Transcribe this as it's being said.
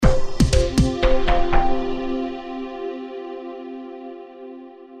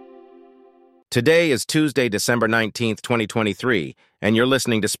Today is Tuesday, December 19th, 2023, and you're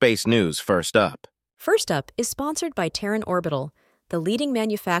listening to Space News First Up. First Up is sponsored by Terran Orbital, the leading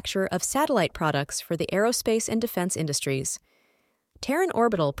manufacturer of satellite products for the aerospace and defense industries. Terran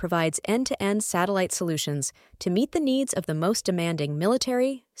Orbital provides end-to-end satellite solutions to meet the needs of the most demanding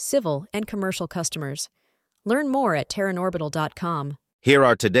military, civil, and commercial customers. Learn more at terranorbital.com. Here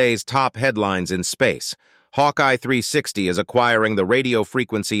are today's top headlines in space. Hawkeye 360 is acquiring the radio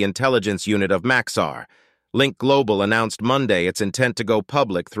frequency intelligence unit of Maxar. Link Global announced Monday its intent to go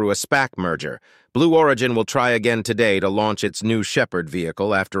public through a SPAC merger. Blue Origin will try again today to launch its New Shepard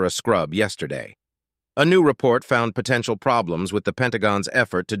vehicle after a scrub yesterday. A new report found potential problems with the Pentagon's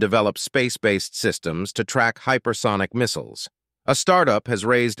effort to develop space-based systems to track hypersonic missiles. A startup has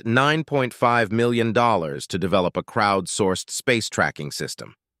raised $9.5 million to develop a crowd-sourced space tracking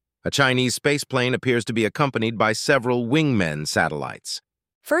system. A Chinese spaceplane appears to be accompanied by several wingmen satellites.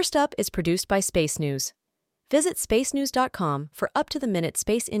 First Up is produced by SpaceNews. Visit SpaceNews.com for up-to-the-minute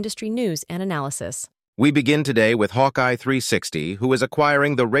space industry news and analysis. We begin today with Hawkeye 360, who is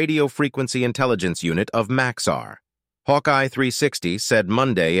acquiring the radio frequency intelligence unit of Maxar. Hawkeye 360 said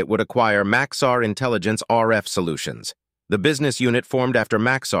Monday it would acquire Maxar Intelligence RF Solutions. The business unit formed after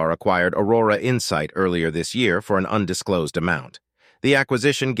Maxar acquired Aurora Insight earlier this year for an undisclosed amount. The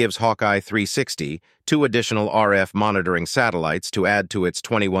acquisition gives Hawkeye 360 two additional RF monitoring satellites to add to its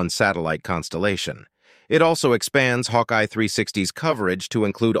 21-satellite constellation. It also expands Hawkeye 360's coverage to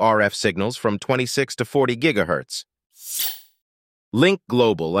include RF signals from 26 to 40 gigahertz. Link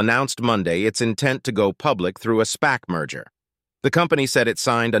Global announced Monday its intent to go public through a SPAC merger. The company said it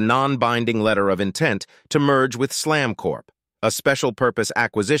signed a non-binding letter of intent to merge with Slam Corp, a special-purpose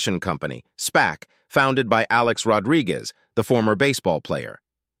acquisition company, SPAC, founded by Alex Rodriguez, the former baseball player.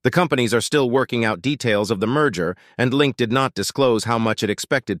 The companies are still working out details of the merger, and Link did not disclose how much it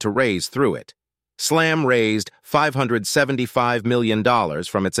expected to raise through it. Slam raised $575 million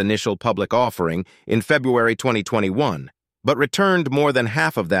from its initial public offering in February 2021, but returned more than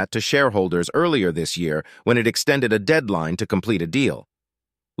half of that to shareholders earlier this year when it extended a deadline to complete a deal.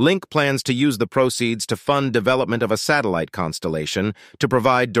 Link plans to use the proceeds to fund development of a satellite constellation to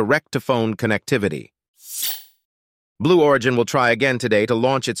provide direct-to-phone connectivity. Blue Origin will try again today to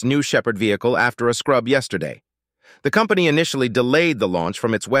launch its New Shepard vehicle after a scrub yesterday. The company initially delayed the launch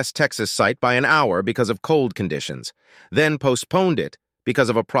from its West Texas site by an hour because of cold conditions, then postponed it because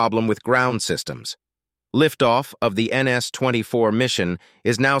of a problem with ground systems. Liftoff of the NS-24 mission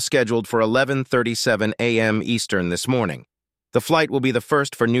is now scheduled for 11:37 a.m. Eastern this morning. The flight will be the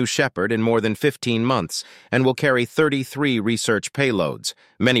first for New Shepard in more than 15 months and will carry 33 research payloads,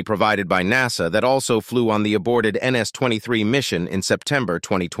 many provided by NASA that also flew on the aborted NS-23 mission in September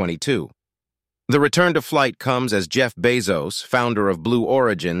 2022. The return to flight comes as Jeff Bezos, founder of Blue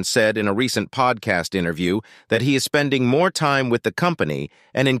Origin, said in a recent podcast interview that he is spending more time with the company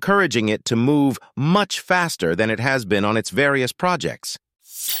and encouraging it to move much faster than it has been on its various projects.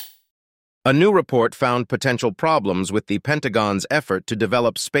 A new report found potential problems with the Pentagon's effort to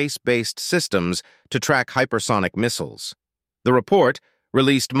develop space-based systems to track hypersonic missiles. The report,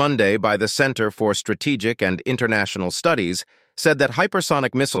 released Monday by the Center for Strategic and International Studies, said that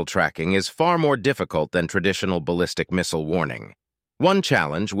hypersonic missile tracking is far more difficult than traditional ballistic missile warning. One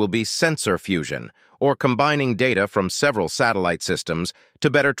challenge will be sensor fusion, or combining data from several satellite systems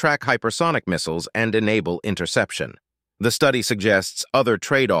to better track hypersonic missiles and enable interception. The study suggests other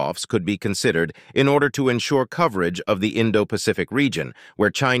trade-offs could be considered in order to ensure coverage of the Indo-Pacific region, where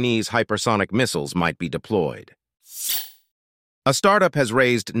Chinese hypersonic missiles might be deployed. A startup has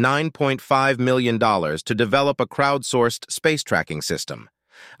raised $9.5 million to develop a crowdsourced space tracking system.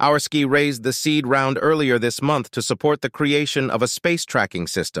 Ourski raised the seed round earlier this month to support the creation of a space tracking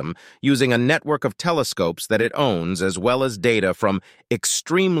system using a network of telescopes that it owns, as well as data from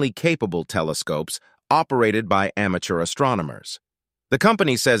extremely capable telescopes operated by amateur astronomers. The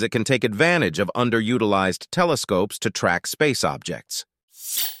company says it can take advantage of underutilized telescopes to track space objects.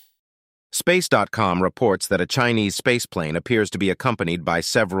 Space.com reports that a Chinese spaceplane appears to be accompanied by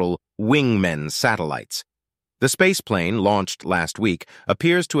several wingmen satellites. The spaceplane, launched last week,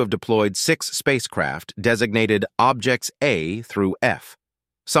 appears to have deployed 6 spacecraft designated Objects A through F.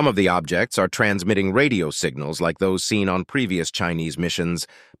 Some of the objects are transmitting radio signals like those seen on previous Chinese missions,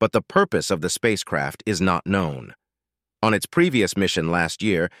 but the purpose of the spacecraft is not known. On its previous mission last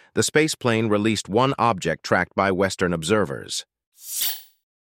year, the spaceplane released one object tracked by Western observers.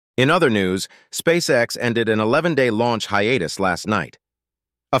 In other news, SpaceX ended an 11-day launch hiatus last night.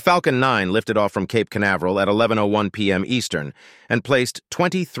 A Falcon 9 lifted off from Cape Canaveral at 11:01 p.m. Eastern and placed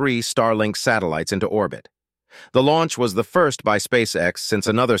 23 Starlink satellites into orbit. The launch was the first by SpaceX since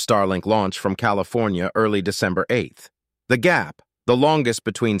another Starlink launch from California early December 8th. The gap, the longest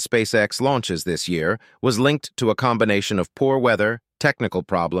between SpaceX launches this year, was linked to a combination of poor weather, technical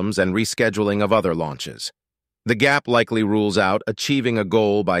problems, and rescheduling of other launches. The gap likely rules out achieving a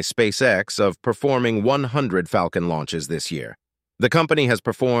goal by SpaceX of performing 100 Falcon launches this year. The company has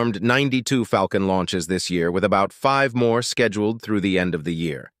performed 92 Falcon launches this year, with about 5 more scheduled through the end of the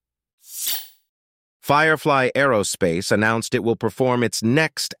year. Firefly Aerospace announced it will perform its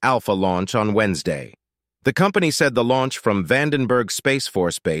next Alpha launch on Wednesday. The company said the launch from Vandenberg Space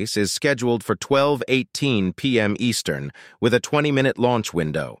Force Base is scheduled for 12:18 p.m. Eastern, with a 20-minute launch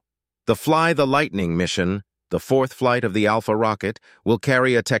window. The Fly the Lightning mission, the fourth flight of the Alpha rocket, will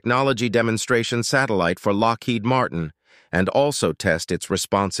carry a technology demonstration satellite for Lockheed Martin and also test its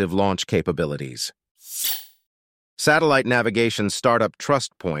responsive launch capabilities. Satellite navigation startup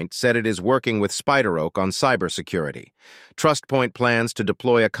TrustPoint said it is working with SpiderOak on cybersecurity. TrustPoint plans to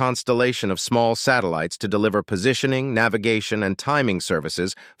deploy a constellation of small satellites to deliver positioning, navigation, and timing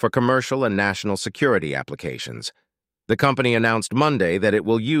services for commercial and national security applications. The company announced Monday that it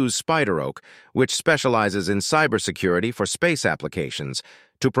will use SpiderOak, which specializes in cybersecurity for space applications,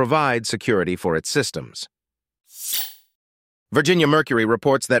 to provide security for its systems. Virginia Mercury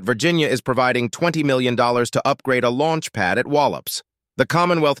reports that Virginia is providing $20 million to upgrade a launch pad at Wallops. The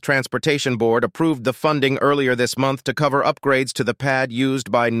Commonwealth Transportation Board approved the funding earlier this month to cover upgrades to the pad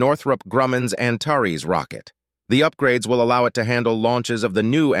used by Northrop Grumman's Antares rocket. The upgrades will allow it to handle launches of the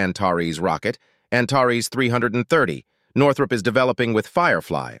new Antares rocket, Antares 330, Northrop is developing with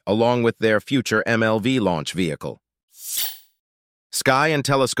Firefly, along with their future MLV launch vehicle. Sky and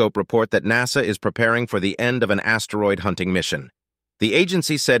Telescope report that NASA is preparing for the end of an asteroid hunting mission. The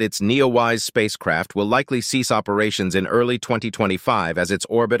agency said its NEOWISE spacecraft will likely cease operations in early 2025 as its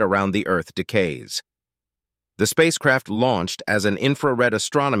orbit around the Earth decays. The spacecraft launched as an infrared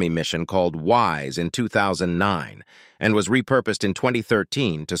astronomy mission called WISE in 2009 and was repurposed in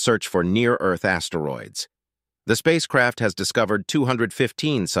 2013 to search for near-Earth asteroids. The spacecraft has discovered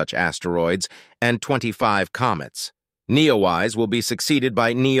 215 such asteroids and 25 comets. NEOWISE will be succeeded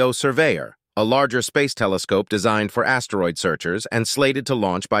by NEO Surveyor, a larger space telescope designed for asteroid searchers and slated to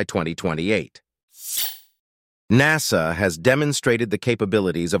launch by 2028. NASA has demonstrated the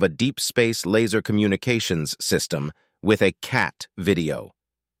capabilities of a deep space laser communications system with a CAT video.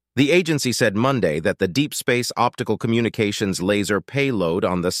 The agency said Monday that the Deep Space Optical Communications laser payload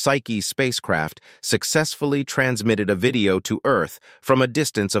on the Psyche spacecraft successfully transmitted a video to Earth from a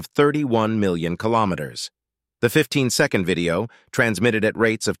distance of 31 million kilometers. The 15-second video, transmitted at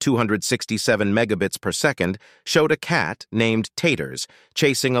rates of 267 megabits per second, showed a cat named Taters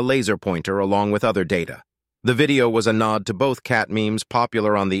chasing a laser pointer along with other data. The video was a nod to both cat memes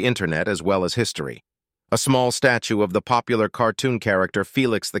popular on the internet as well as history. A small statue of the popular cartoon character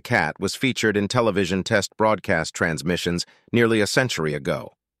Felix the Cat was featured in television test broadcast transmissions nearly a century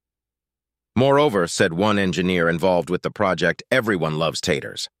ago. Moreover, said one engineer involved with the project, everyone loves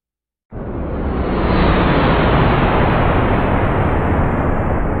taters.